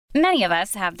Many of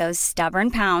us have those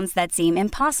stubborn pounds that seem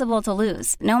impossible to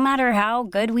lose, no matter how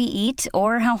good we eat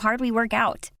or how hard we work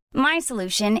out. My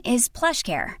solution is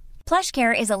PlushCare.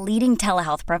 PlushCare is a leading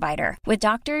telehealth provider with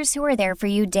doctors who are there for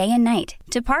you day and night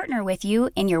to partner with you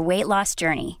in your weight loss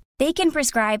journey. They can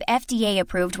prescribe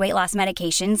FDA-approved weight loss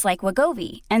medications like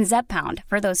Wegovy and Zepbound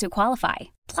for those who qualify.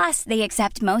 Plus, they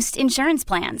accept most insurance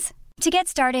plans. To get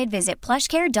started, visit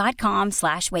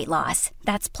plushcare.com/weightloss.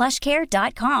 That's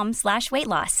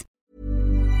plushcare.com/weightloss.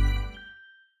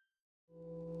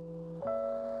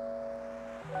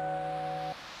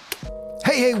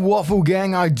 Hey, Waffle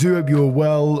Gang, I do hope you're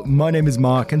well. My name is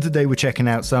Mark, and today we're checking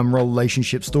out some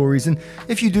relationship stories. And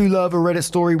if you do love a Reddit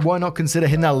story, why not consider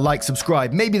hitting that like,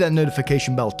 subscribe, maybe that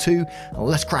notification bell too. And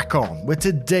let's crack on with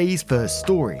today's first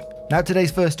story. Now,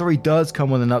 today's first story does come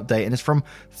with an update, and it's from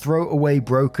Throwaway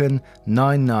Broken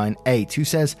 998, who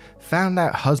says, found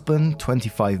out husband,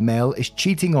 25 male, is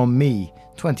cheating on me,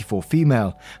 24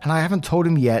 female, and I haven't told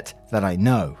him yet that I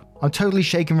know. I'm totally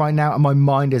shaken right now and my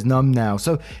mind is numb now,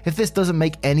 so if this doesn't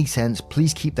make any sense,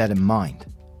 please keep that in mind.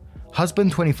 Husband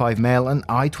 25 male and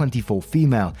I 24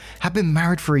 female have been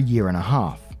married for a year and a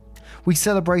half. We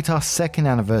celebrate our second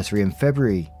anniversary in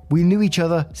February. We knew each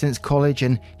other since college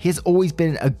and he has always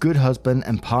been a good husband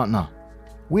and partner.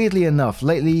 Weirdly enough,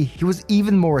 lately he was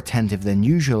even more attentive than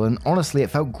usual, and honestly it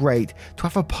felt great to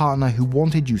have a partner who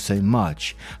wanted you so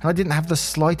much, and I didn't have the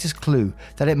slightest clue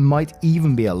that it might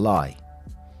even be a lie.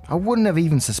 I wouldn't have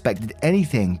even suspected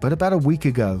anything, but about a week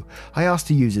ago, I asked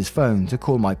to use his phone to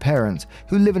call my parents,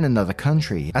 who live in another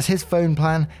country, as his phone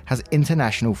plan has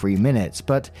international free minutes,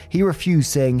 but he refused,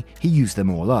 saying he used them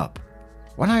all up.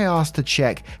 When I asked to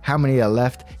check how many are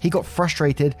left, he got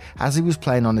frustrated as he was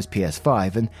playing on his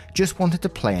PS5 and just wanted to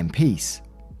play in peace.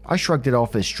 I shrugged it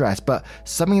off as stress, but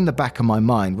something in the back of my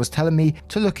mind was telling me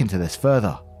to look into this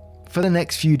further. For the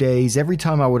next few days, every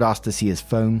time I would ask to see his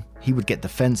phone, he would get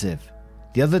defensive.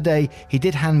 The other day, he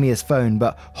did hand me his phone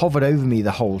but hovered over me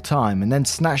the whole time and then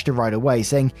snatched it right away,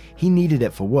 saying he needed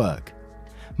it for work.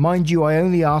 Mind you, I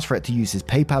only asked for it to use his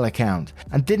PayPal account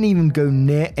and didn't even go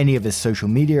near any of his social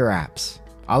media apps.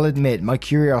 I'll admit, my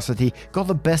curiosity got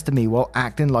the best of me while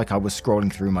acting like I was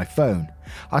scrolling through my phone.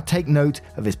 I'd take note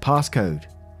of his passcode.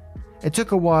 It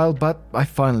took a while, but I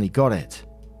finally got it.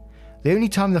 The only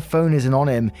time the phone isn't on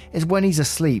him is when he's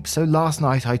asleep, so last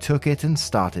night I took it and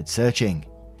started searching.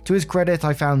 To his credit,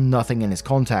 I found nothing in his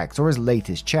contacts or his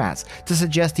latest chats to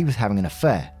suggest he was having an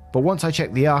affair, but once I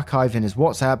checked the archive in his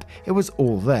WhatsApp, it was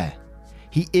all there.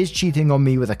 He is cheating on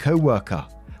me with a co-worker,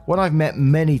 one I've met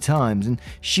many times, and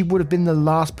she would have been the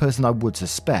last person I would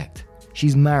suspect.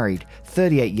 She's married,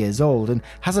 38 years old, and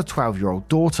has a 12-year-old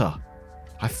daughter.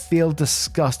 I feel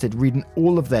disgusted reading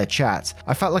all of their chats.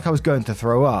 I felt like I was going to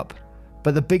throw up,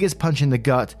 but the biggest punch in the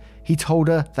gut, he told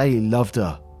her that he loved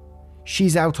her.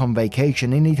 She's out on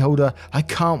vacation and he told her, I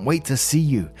can't wait to see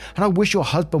you, and I wish your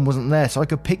husband wasn't there so I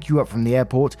could pick you up from the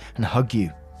airport and hug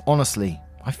you. Honestly,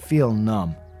 I feel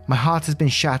numb. My heart has been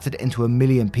shattered into a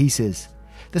million pieces.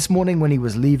 This morning when he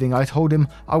was leaving, I told him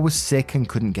I was sick and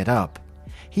couldn't get up.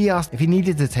 He asked if he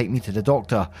needed to take me to the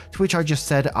doctor, to which I just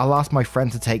said I'll ask my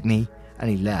friend to take me, and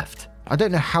he left. I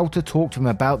don't know how to talk to him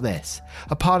about this.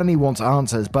 A part of me wants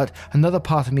answers, but another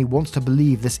part of me wants to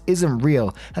believe this isn't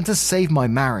real and to save my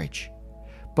marriage.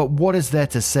 But what is there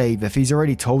to save if he's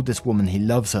already told this woman he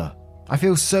loves her? I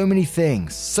feel so many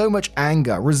things, so much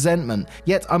anger, resentment,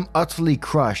 yet I'm utterly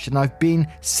crushed and I've been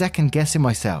second-guessing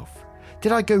myself.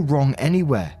 Did I go wrong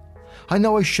anywhere? I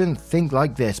know I shouldn't think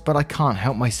like this, but I can't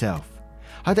help myself.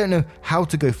 I don't know how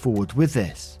to go forward with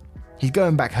this. He's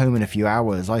going back home in a few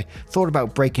hours. I thought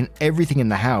about breaking everything in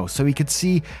the house so he could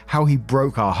see how he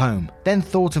broke our home, then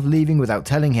thought of leaving without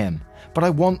telling him, but I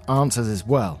want answers as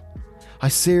well. I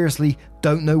seriously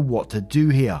don't know what to do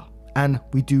here, and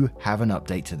we do have an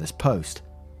update to this post.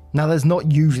 Now, there's not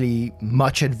usually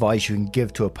much advice you can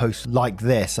give to a post like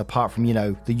this, apart from,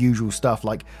 the usual stuff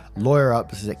like lawyer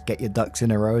up, get your ducks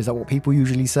in a row, is that what people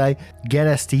usually say? Get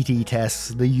STD tests,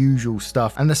 the usual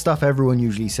stuff, and the stuff everyone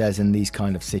usually says in these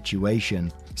kind of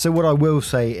situations. So what I will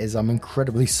say is I'm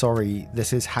incredibly sorry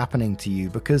this is happening to you,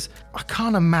 because I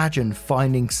can't imagine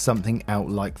finding something out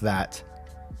like that.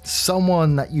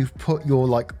 Someone that you've put your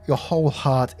whole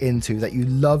heart into, that you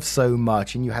love so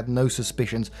much and you had no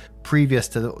suspicions previous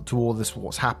to all this,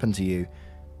 what's happened to you,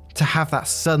 to have that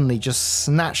suddenly just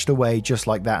snatched away just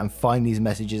like that and find these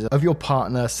messages of your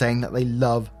partner saying that they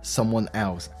love someone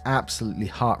else. Absolutely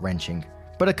heart-wrenching.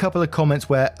 but a couple of comments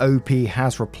where OP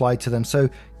has replied to them. So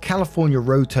California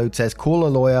Road Toad says, call a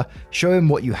lawyer, show him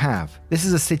what you have. This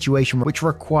is a situation which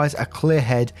requires a clear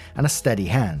head and a steady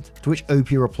hand. To which OP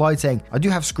replied saying, I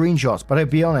do have screenshots, but I'll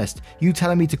be honest, you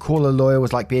telling me to call a lawyer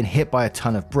was like being hit by a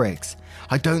ton of bricks.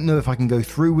 I don't know if I can go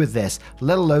through with this,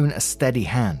 let alone a steady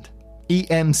hand.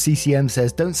 EMCCM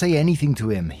says, don't say anything to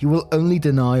him, he will only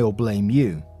deny or blame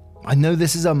you. I know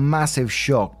this is a massive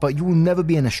shock, but you will never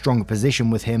be in a stronger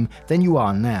position with him than you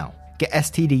are now. Get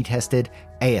STD tested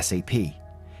ASAP.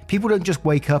 People don't just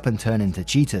wake up and turn into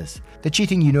cheaters. The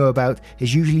cheating you know about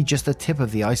is usually just the tip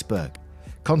of the iceberg.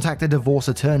 Contact a divorce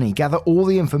attorney, gather all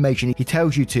the information he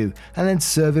tells you to, and then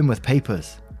serve him with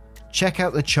papers. Check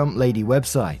out the Chump Lady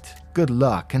website. Good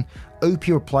luck. And OP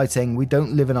replied saying, we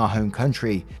don't live in our home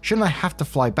country. Shouldn't I have to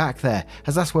fly back there,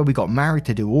 as that's where we got married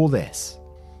to do all this?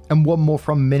 And one more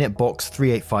from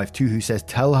MinuteboX3852 who says,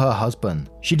 tell her husband.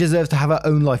 She deserves to have her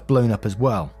own life blown up as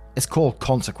well. It's called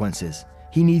consequences.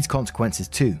 He needs consequences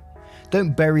too.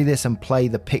 Don't bury this and play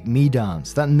the pick me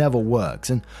dance. That never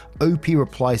works. And OP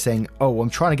replies saying, oh, I'm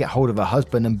trying to get hold of her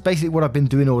husband and basically what I've been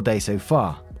doing all day so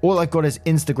far. All I've got is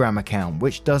Instagram account,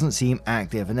 which doesn't seem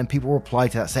active. And then people reply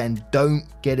to that saying, don't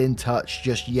get in touch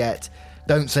just yet.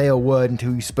 Don't say a word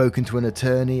until you've spoken to an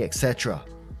attorney, etc.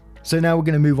 So now we're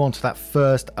going to move on to that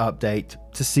first update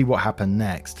to see what happened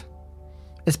next.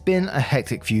 It's been a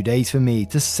hectic few days for me,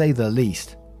 to say the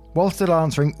least. While still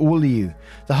answering all of you,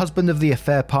 the husband of the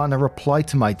affair partner replied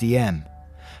to my DM.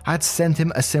 I had sent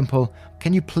him a simple,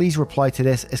 can you please reply to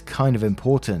this, it's kind of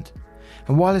important.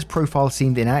 And while his profile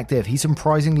seemed inactive, he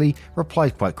surprisingly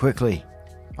replied quite quickly.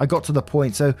 I got to the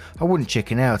point so I wouldn't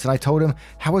chicken out and I told him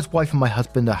how his wife and my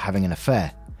husband are having an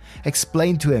affair.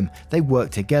 Explained to him they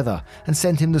worked together and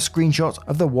sent him the screenshots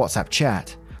of the WhatsApp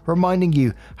chat, reminding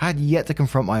you I had yet to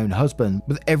confront my own husband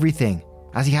with everything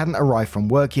as he hadn't arrived from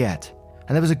work yet,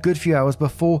 and there was a good few hours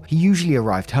before he usually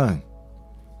arrived home.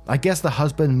 I guess the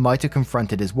husband might have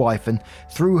confronted his wife and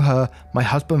through her my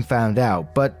husband found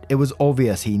out, but it was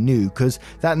obvious he knew because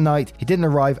that night he didn't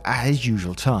arrive at his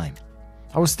usual time.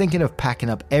 I was thinking of packing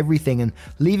up everything and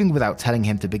leaving without telling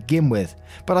him to begin with,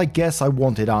 but I guess I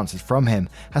wanted answers from him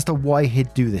as to why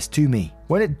he'd do this to me.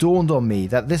 When it dawned on me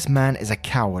that this man is a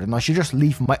coward and I should just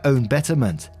leave for my own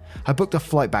betterment, I booked a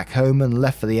flight back home and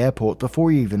left for the airport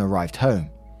before he even arrived home.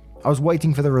 I was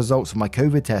waiting for the results of my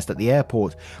COVID test at the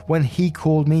airport when he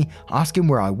called me asking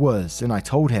where I was, and I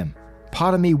told him.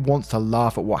 Part of me wants to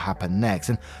laugh at what happened next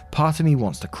and part of me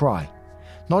wants to cry.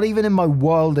 Not even in my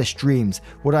wildest dreams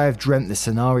would I have dreamt this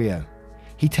scenario.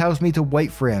 He tells me to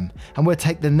wait for him and we'll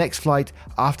take the next flight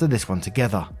after this one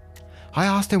together. I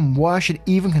asked him why I should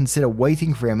even consider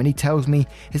waiting for him and he tells me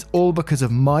it's all because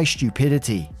of my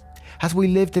stupidity. As we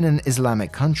lived in an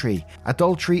Islamic country,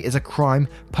 adultery is a crime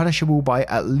punishable by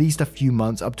at least a few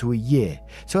months up to a year,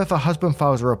 so if a husband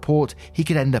files a report, he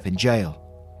could end up in jail.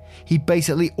 He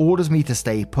basically orders me to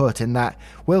stay put and that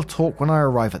we'll talk when I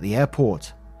arrive at the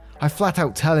airport. I flat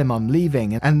out tell him I'm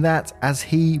leaving and that as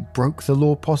he broke the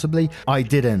law possibly, I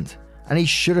didn't, and he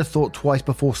should have thought twice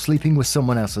before sleeping with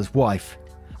someone else's wife.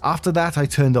 After that I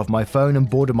turned off my phone and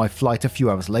boarded my flight a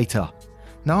few hours later.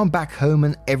 Now I'm back home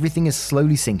and everything is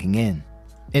slowly sinking in.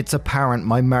 It's apparent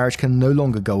my marriage can no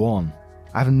longer go on.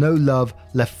 I have no love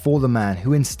left for the man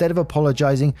who instead of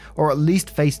apologizing or at least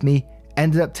faced me,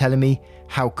 ended up telling me,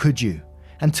 how could you,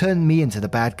 and turned me into the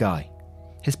bad guy.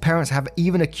 His parents have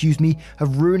even accused me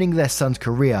of ruining their son's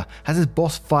career as his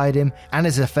boss fired him and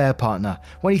his affair partner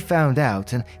when he found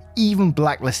out and even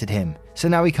blacklisted him, so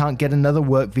now he can't get another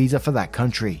work visa for that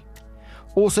country.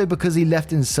 Also because he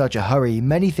left in such a hurry,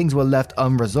 many things were left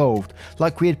unresolved,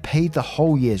 like we had paid the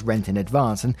whole year's rent in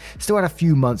advance and still had a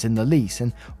few months in the lease,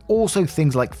 and also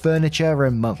things like furniture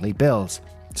and monthly bills.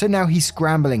 So now he's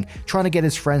scrambling, trying to get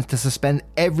his friends to suspend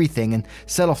everything and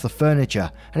sell off the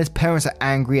furniture, and his parents are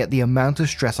angry at the amount of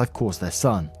stress I've caused their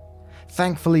son.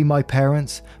 Thankfully, my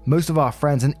parents, most of our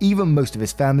friends, and even most of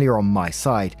his family are on my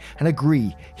side and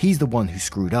agree he's the one who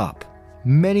screwed up.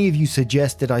 Many of you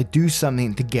suggested I do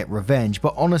something to get revenge,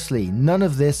 but honestly, none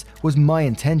of this was my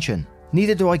intention.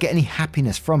 Neither do I get any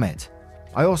happiness from it.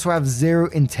 I also have zero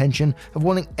intention of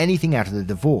wanting anything out of the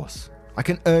divorce. I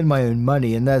can earn my own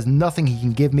money and there's nothing he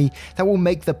can give me that will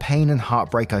make the pain and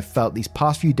heartbreak I've felt these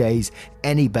past few days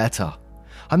any better.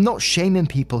 I'm not shaming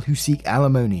people who seek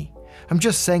alimony. I'm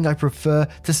just saying I prefer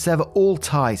to sever all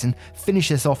ties and finish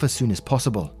this off as soon as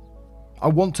possible. I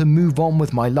want to move on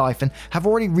with my life and have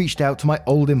already reached out to my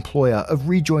old employer of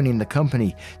rejoining the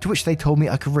company, to which they told me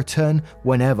I could return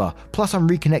whenever, plus I'm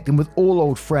reconnecting with all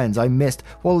old friends I missed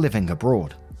while living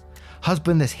abroad.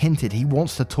 Husband has hinted he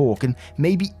wants to talk and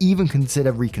maybe even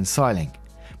consider reconciling,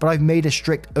 but I've made a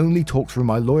strict only talk through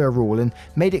my lawyer rule and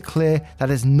made it clear that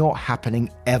is not happening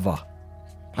ever.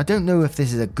 I don't know if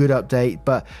this is a good update,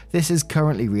 but this is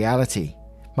currently reality.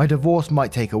 My divorce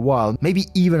might take a while, maybe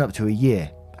even up to a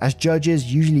year, as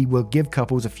judges usually will give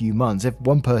couples a few months if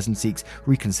one person seeks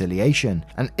reconciliation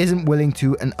and isn't willing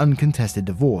to an uncontested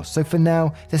divorce. So for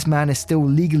now, this man is still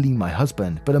legally my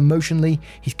husband, but emotionally,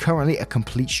 he's currently a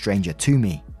complete stranger to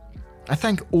me. I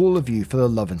thank all of you for the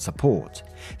love and support.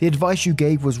 The advice you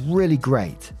gave was really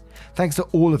great. Thanks to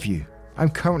all of you. I'm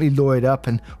currently lawyered up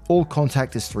and all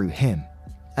contact is through him.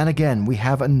 And again, we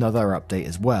have another update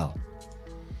as well.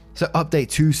 So update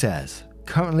 2 says,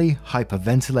 currently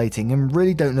hyperventilating and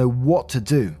really don't know what to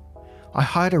do. I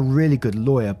hired a really good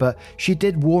lawyer, but she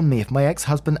did warn me if my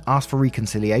ex-husband asked for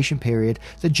reconciliation period,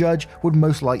 the judge would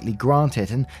most likely grant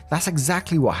it, and that's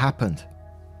exactly what happened.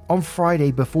 On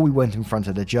Friday, before we went in front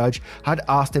of the judge, I'd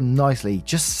asked him nicely,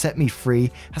 just set me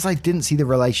free, as I didn't see the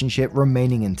relationship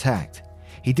remaining intact.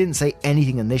 He didn't say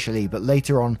anything initially, but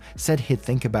later on said he'd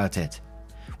think about it.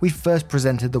 We first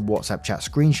presented the WhatsApp chat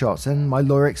screenshots, and my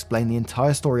lawyer explained the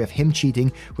entire story of him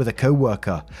cheating with a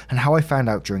co-worker and how I found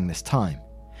out during this time.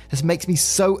 This makes me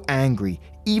so angry,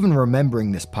 even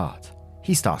remembering this part.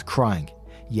 He starts crying.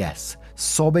 Yes,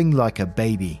 sobbing like a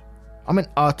baby. I'm in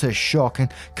utter shock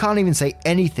and can't even say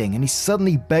anything, and he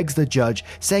suddenly begs the judge,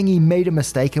 saying he made a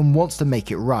mistake and wants to make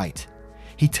it right.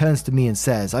 He turns to me and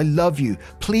says, "I love you,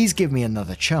 please give me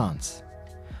another chance."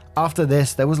 After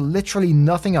this, there was literally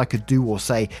nothing I could do or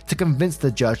say to convince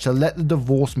the judge to let the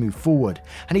divorce move forward,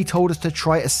 and he told us to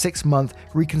try a 6-month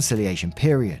reconciliation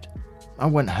period. I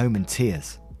went home in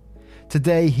tears.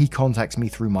 Today, he contacts me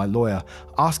through my lawyer,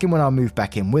 asking when I'll move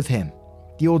back in with him.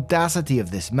 The audacity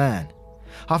of this man.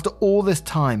 After all this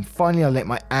time, finally I let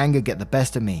my anger get the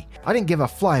best of me. I didn't give a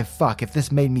flying fuck if this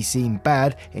made me seem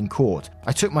bad in court.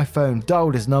 I took my phone,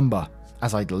 dialed his number,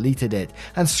 as I deleted it,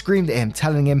 and screamed at him,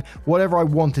 telling him whatever I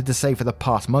wanted to say for the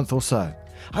past month or so.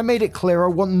 I made it clear I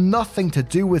want nothing to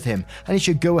do with him, and he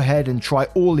should go ahead and try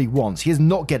all he wants. He is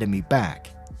not getting me back.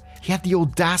 He had the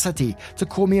audacity to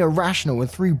call me irrational and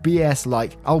threw BS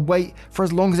like, "I'll wait for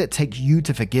as long as it takes you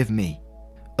to forgive me."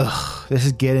 Ugh, this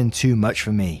is getting too much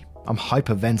for me. I'm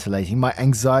hyperventilating, my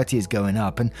anxiety is going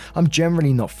up, and I'm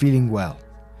generally not feeling well.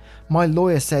 My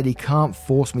lawyer said he can't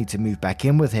force me to move back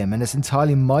in with him, and it's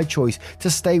entirely my choice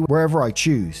to stay wherever I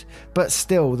choose, but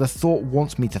still the thought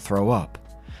wants me to throw up.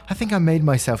 I think I made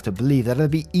myself to believe that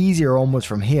it'd be easier onwards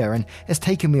from here, and it's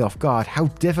taken me off guard how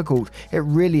difficult it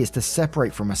really is to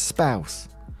separate from a spouse.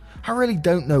 I really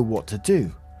don't know what to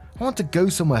do. I want to go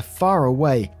somewhere far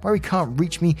away where he can't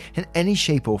reach me in any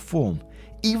shape or form.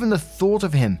 Even the thought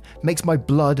of him makes my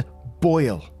blood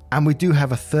boil. And we do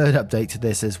have a third update to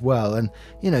this as well. And,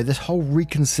 this whole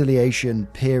reconciliation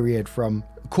period from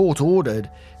court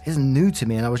ordered isn't new to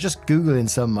me. And I was just Googling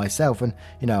some myself and,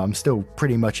 I'm still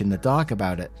pretty much in the dark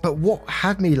about it. But what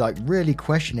had me really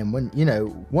questioning when,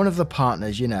 one of the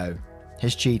partners,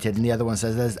 has cheated and the other one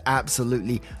says there's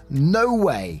absolutely no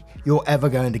way you're ever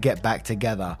going to get back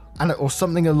together, or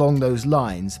something along those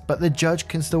lines, but the judge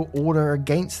can still order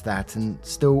against that and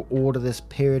still order this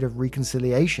period of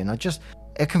reconciliation.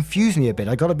 It confused me a bit,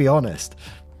 I gotta be honest.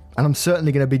 And I'm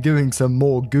certainly going to be doing some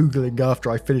more Googling after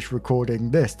I finish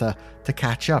recording this to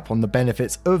catch up on the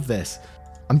benefits of this.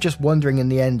 I'm just wondering in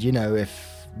the end,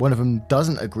 if one of them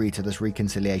doesn't agree to this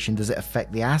reconciliation, does it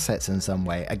affect the assets in some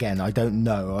way? Again, I don't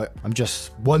know. I'm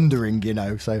just wondering,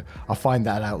 so I'll find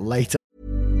that out later.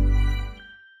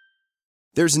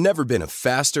 There's never been a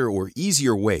faster or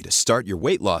easier way to start your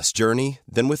weight loss journey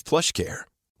than with PlushCare.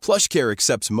 PlushCare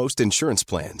accepts most insurance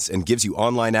plans and gives you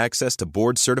online access to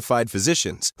board-certified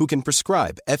physicians who can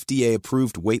prescribe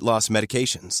FDA-approved weight loss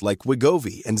medications like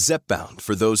Wegovy and Zepbound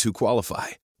for those who qualify.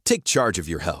 Take charge of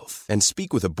your health and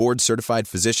speak with a board-certified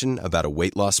physician about a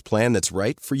weight loss plan that's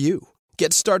right for you.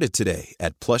 Get started today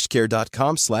at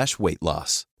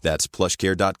plushcare.com/weightloss. That's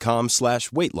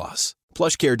plushcare.com/weightloss.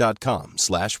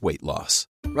 plushcare.com/weightloss.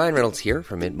 Ryan Reynolds here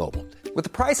from Mint Mobile. With the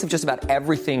price of just about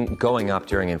everything going up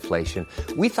during inflation,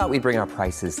 we thought we'd bring our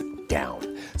prices down.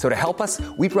 So to help us,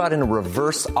 we brought in a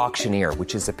reverse auctioneer,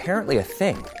 which is apparently a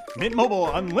thing. Mint Mobile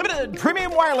Unlimited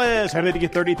Premium Wireless. How to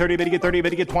get 30, 30, bit to get 30, bit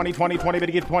to get 20, 20, 20, bit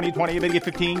to get 20, 20, bit to get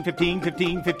 15, 15,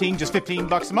 15, 15, just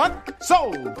 $15 a month?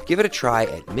 Sold! Give it a try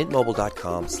at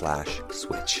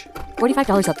mintmobile.com/switch.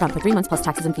 $45 up front for 3 months plus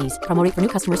taxes and fees. Promo rate for new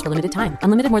customers for limited time.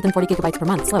 Unlimited more than 40 gigabytes per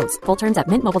month. Slows full terms at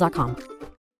mintmobile.com.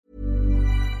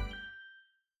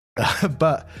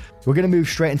 But we're going to move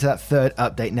straight into that third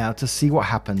update now to see what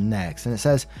happened next. And it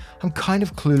says, I'm kind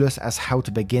of clueless as how to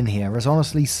begin here, as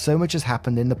honestly so much has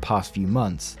happened in the past few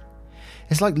months.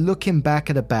 It's like looking back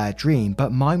at a bad dream,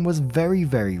 but mine was very,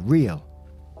 very real.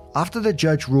 After the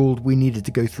judge ruled we needed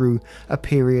to go through a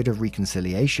period of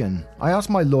reconciliation, I asked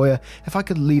my lawyer if I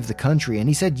could leave the country, and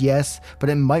he said yes, but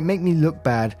it might make me look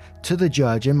bad to the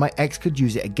judge and my ex could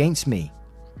use it against me.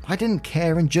 I didn't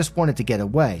care and just wanted to get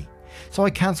away, so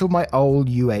I cancelled my old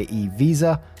UAE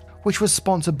visa, which was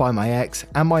sponsored by my ex,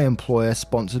 and my employer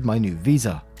sponsored my new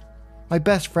visa. My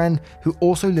best friend, who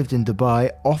also lived in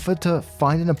Dubai, offered to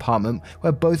find an apartment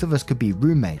where both of us could be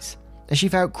roommates, as she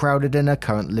felt crowded in her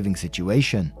current living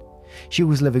situation. She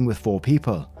was living with 4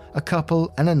 people, a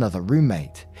couple and another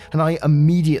roommate, and I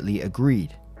immediately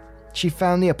agreed. She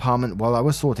found the apartment while I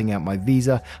was sorting out my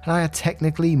visa, and I had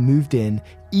technically moved in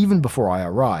even before I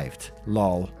arrived.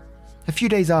 Lol. A few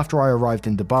days after I arrived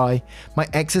in Dubai, my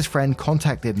ex's friend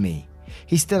contacted me.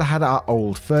 He still had our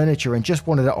old furniture and just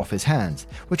wanted it off his hands,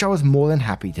 which I was more than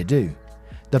happy to do.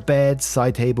 The bed,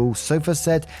 side table, sofa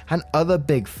set, and other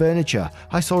big furniture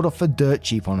I sold off for dirt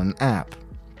cheap on an app.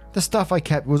 The stuff I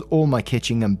kept was all my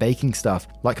kitchen and baking stuff,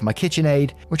 like my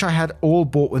KitchenAid, which I had all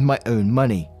bought with my own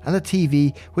money, and the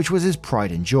TV, which was his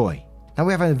pride and joy. Now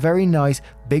we have a very nice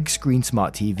big screen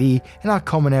smart TV in our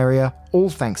common area, all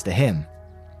thanks to him.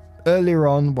 Earlier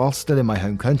on, while still in my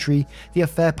home country, the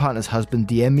affair partner's husband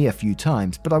DM'd me a few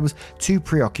times, but I was too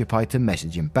preoccupied to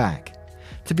message him back.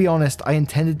 To be honest, I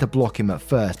intended to block him at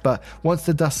first, but once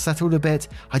the dust settled a bit,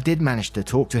 I did manage to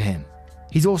talk to him.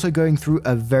 He's also going through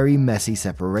a very messy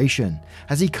separation,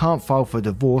 as he can't file for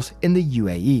divorce in the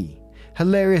UAE.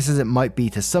 Hilarious as it might be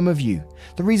to some of you,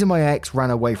 the reason my ex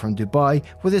ran away from Dubai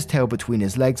with his tail between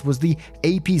his legs was the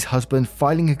AP's husband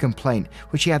filing a complaint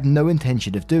which he had no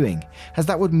intention of doing, as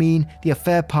that would mean the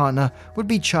affair partner would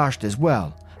be charged as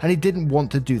well, and he didn't want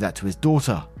to do that to his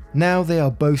daughter. Now they are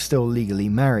both still legally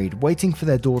married, waiting for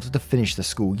their daughter to finish the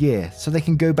school year so they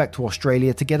can go back to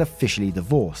Australia to get officially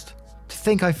divorced. To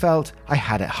think I felt I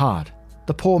had it hard.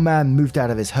 The poor man moved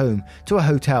out of his home to a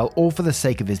hotel all for the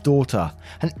sake of his daughter,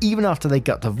 and even after they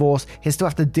got divorced, he still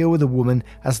have to deal with a woman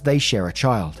as they share a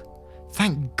child.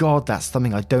 Thank God that's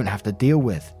something I don't have to deal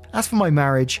with. As for my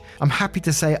marriage, I'm happy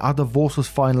to say our divorce was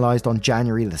finalised on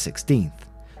January the 16th.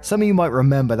 Some of you might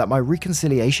remember that my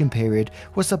reconciliation period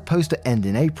was supposed to end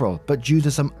in April, but due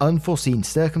to some unforeseen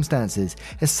circumstances,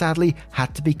 it sadly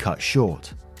had to be cut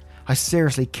short. I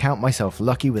seriously count myself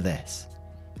lucky with this.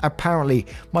 Apparently,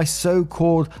 my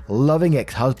so-called loving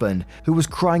ex-husband, who was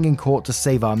crying in court to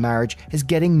save our marriage, is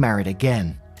getting married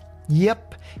again.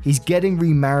 Yep, he's getting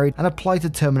remarried and applied to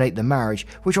terminate the marriage,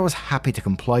 which I was happy to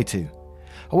comply to.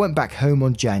 I went back home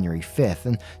on January 5th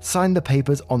and signed the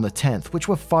papers on the 10th, which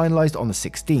were finalised on the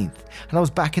 16th, and I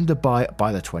was back in Dubai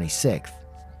by the 26th.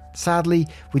 Sadly,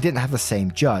 we didn't have the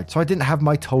same judge, so I didn't have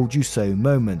my told you so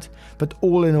moment, but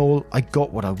all in all, I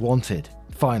got what I wanted,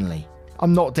 finally.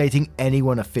 I'm not dating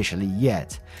anyone officially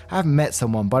yet. I haven't met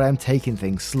someone, but I'm taking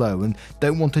things slow and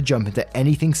don't want to jump into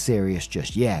anything serious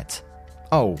just yet.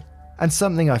 Oh, and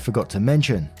something I forgot to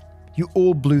mention. You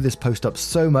all blew this post up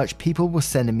so much people were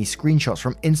sending me screenshots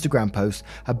from Instagram posts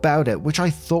about it, which I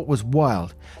thought was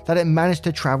wild, that it managed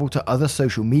to travel to other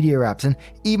social media apps, and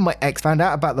even my ex found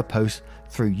out about the post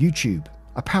through YouTube.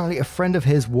 Apparently a friend of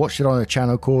his watched it on a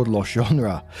channel called Lost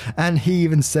Genre, and he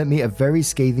even sent me a very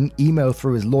scathing email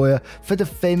through his lawyer for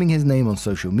defaming his name on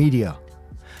social media.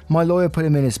 My lawyer put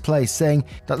him in his place, saying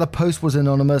that the post was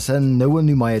anonymous and no one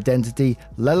knew my identity,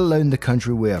 let alone the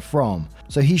country we are from,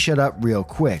 so he shut up real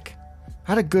quick.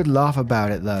 I had a good laugh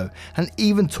about it though, and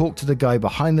even talked to the guy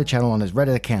behind the channel on his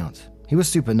Reddit account. He was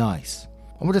super nice.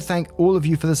 I want to thank all of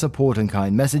you for the support and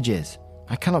kind messages.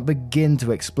 I cannot begin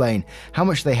to explain how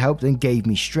much they helped and gave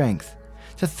me strength.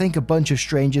 To think a bunch of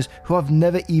strangers who I've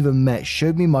never even met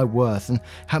showed me my worth and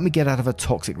helped me get out of a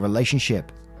toxic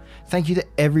relationship. Thank you to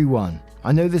everyone.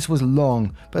 I know this was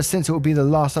long, but since it will be the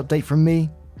last update from me,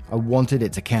 I wanted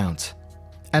it to count.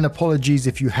 And apologies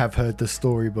if you have heard the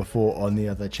story before on the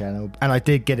other channel. And I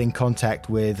did get in contact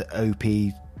with OP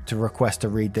to request to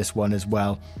read this one as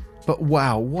well. But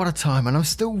wow, what a time, and I'm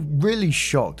still really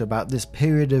shocked about this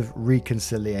period of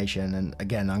reconciliation. And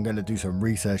again, I'm going to do some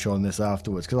research on this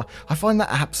afterwards, because I find that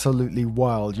absolutely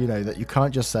wild, that you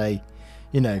can't just say,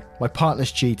 my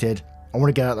partner's cheated, I want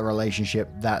to get out of the relationship,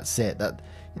 that's it. That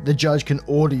the judge can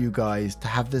order you guys to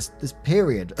have this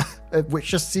period, which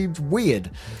just seems weird.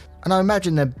 And I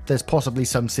imagine that there's possibly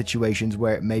some situations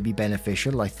where it may be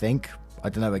beneficial, I think. I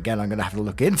don't know, again, I'm going to have to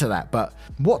look into that. But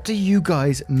what do you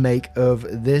guys make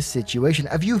of this situation?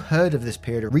 Have you heard of this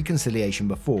period of reconciliation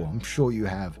before? I'm sure you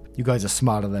have. You guys are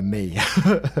smarter than me.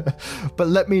 But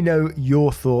let me know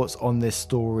your thoughts on this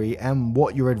story and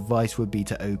what your advice would be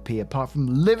to OP, apart from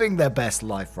living their best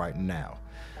life right now.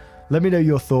 Let me know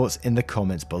your thoughts in the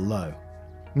comments below.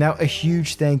 Now, a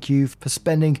huge thank you for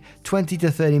spending 20 to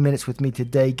 30 minutes with me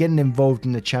today, getting involved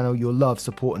in the channel. Your love,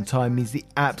 support, and time means the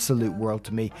absolute world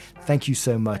to me. Thank you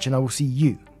so much, and I will see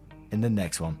you in the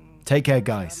next one. Take care,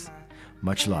 guys.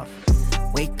 Much love.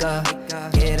 Wake up,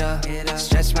 get up,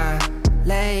 stretch my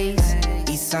legs,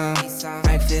 eat some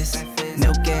breakfast,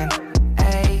 milk and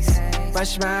eggs,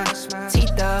 brush my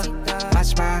teeth up,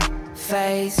 wash my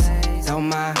face, throw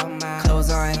my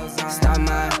clothes on, start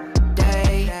my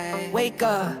day. Wake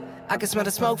up, I can smell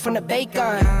the smoke from the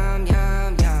bacon.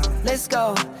 Let's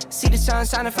go, see the sun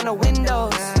shining from the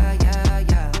windows.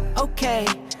 Okay,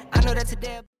 I know that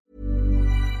today.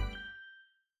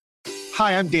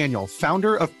 Hi, I'm Daniel,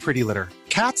 founder of Pretty Litter.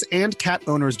 Cats and cat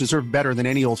owners deserve better than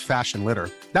any old-fashioned litter.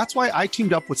 That's why I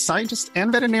teamed up with scientists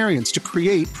and veterinarians to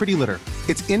create Pretty Litter.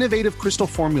 Its innovative crystal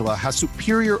formula has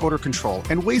superior odor control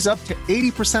and weighs up to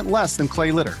 80% less than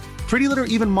clay litter. Pretty Litter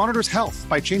even monitors health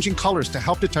by changing colors to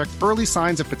help detect early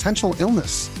signs of potential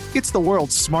illness. It's the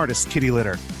world's smartest kitty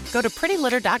litter. Go to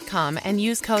prettylitter.com and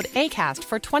use code ACAST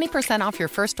for 20% off your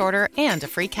first order and a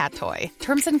free cat toy.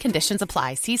 Terms and conditions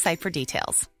apply. See site for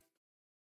details.